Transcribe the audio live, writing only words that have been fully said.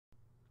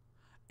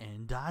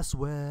And I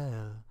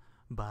swear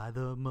by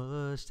the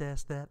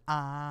mustache that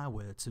I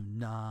wear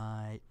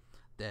tonight,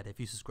 that if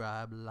you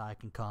subscribe,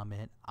 like, and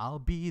comment, I'll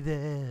be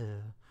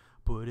there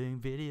putting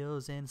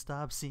videos and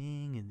stop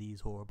singing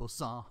these horrible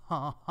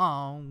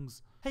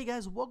songs. Hey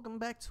guys, welcome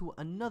back to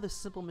another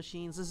Simple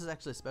Machines. This is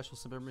actually a special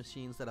Simple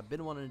Machines that I've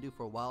been wanting to do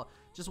for a while.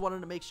 Just wanted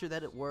to make sure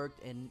that it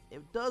worked, and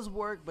it does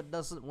work, but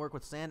doesn't work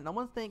with sand. And I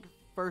want to thank,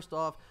 first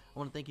off, I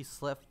want to thank you,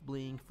 Seth,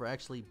 Bling, for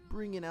actually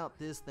bringing out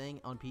this thing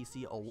on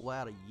PC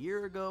about a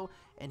year ago,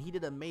 and he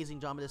did an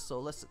amazing job of this. So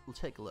let's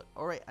take a look.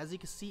 Alright, as you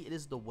can see, it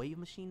is the wave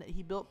machine that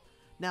he built.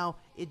 Now,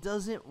 it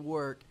doesn't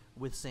work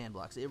with sand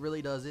blocks. It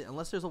really doesn't,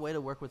 unless there's a way to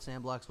work with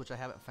sand blocks, which I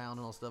haven't found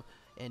and all stuff.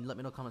 And let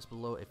me know in the comments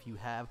below if you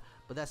have.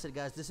 But that's it,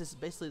 guys. This is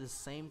basically the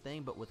same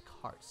thing, but with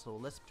carts. So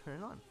let's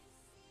turn it on.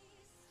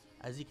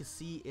 As you can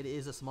see, it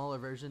is a smaller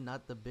version,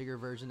 not the bigger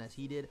version as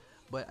he did.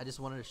 But I just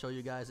wanted to show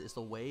you guys it's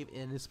the wave,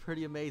 and it's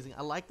pretty amazing.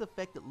 I like the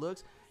effect it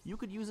looks. You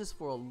could use this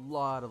for a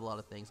lot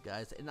of things,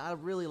 guys. And I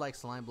really like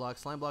slime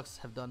blocks. Slime blocks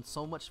have done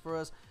so much for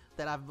us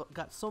that I've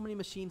got so many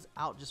machines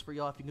out just for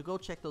y'all. If you can go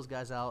check those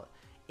guys out.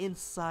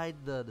 Inside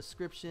the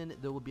description,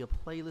 there will be a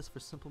playlist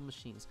for Simple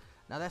Machines.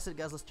 Now that's it,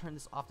 guys. Let's turn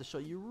this off to show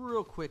you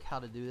real quick how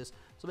to do this.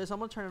 So basically, I'm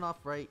going to turn it off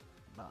right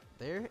about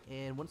there.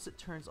 And once it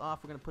turns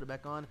off, we're going to put it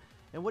back on.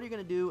 And what you're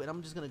going to do, and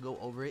I'm just going to go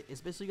over it,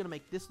 is basically going to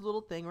make this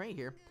little thing right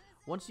here.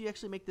 Once you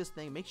actually make this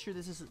thing, make sure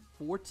this is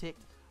 4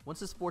 ticked.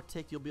 Once it's 4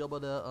 ticked, you'll be able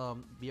to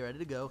be ready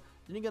to go.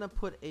 Then you're going to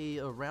put a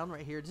round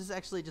right here. This is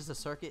actually just a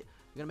circuit.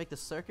 You're going to make the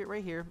circuit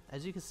right here,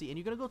 as you can see. And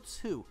you're going to go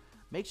 2.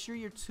 Make sure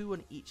you're 2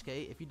 on each,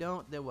 okay? If you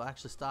don't, then we'll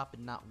actually stop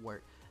and not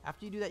work.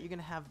 After you do that, you're going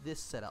to have this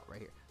set out right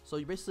here. So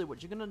you basically,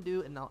 what you're going to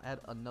do, and I'll add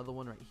another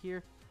one right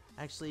here.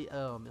 Actually,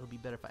 it'll be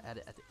better if I add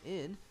it at the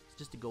end. So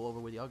just to go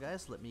over with y'all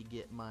guys, let me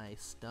get my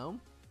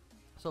stone.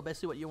 So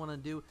basically what you want to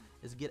do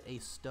is get a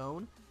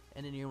stone,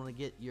 and then you want to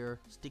get your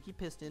sticky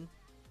piston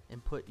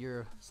and put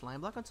your slime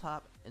block on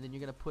top, and then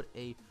you're going to put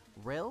a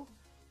rail.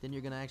 Then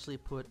you're going to actually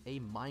put a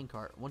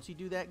minecart. Once you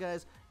do that,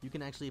 guys, you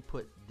can actually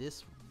put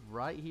this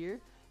right here.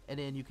 And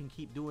then you can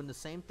keep doing the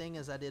same thing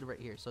as I did right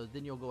here. So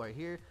then you'll go right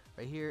here,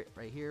 right here,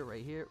 right here,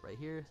 right here, right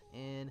here,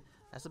 and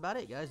that's about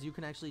it, guys. You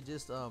can actually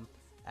just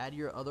add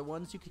your other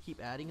ones. You could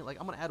keep adding. Like,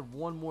 I'm gonna add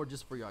one more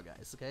just for y'all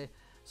guys, okay?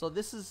 So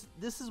this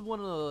is one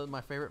of my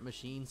favorite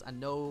machines. I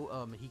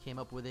know he came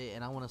up with it,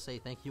 and I want to say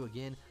thank you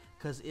again,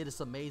 because it is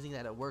amazing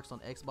that it works on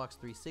Xbox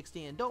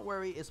 360. And don't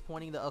worry, it's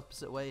pointing the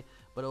opposite way,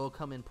 but it will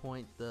come and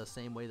point the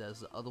same way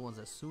as the other ones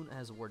as soon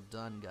as we're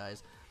done,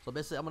 guys. So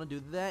basically, I'm going to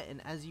do that,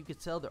 and as you can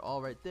tell, they're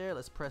all right there.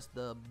 Let's press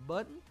the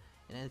button,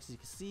 and as you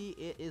can see,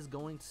 it is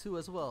going to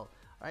as well.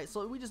 Alright,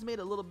 so we just made it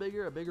a little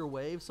bigger, a bigger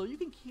wave, so you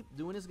can keep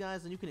doing this,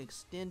 guys, and you can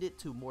extend it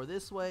to more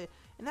this way,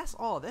 and that's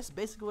all. That's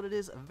basically what it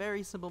is. A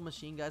very simple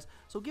machine, guys.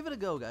 So give it a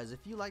go, guys. If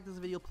you like this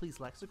video, please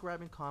like,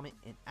 subscribe, and comment,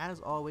 and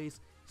as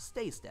always,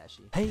 stay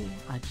stashy. Hey,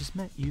 I just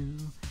met you,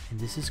 and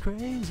this is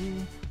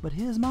crazy, but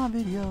here's my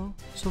video,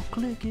 so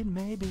click it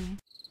maybe.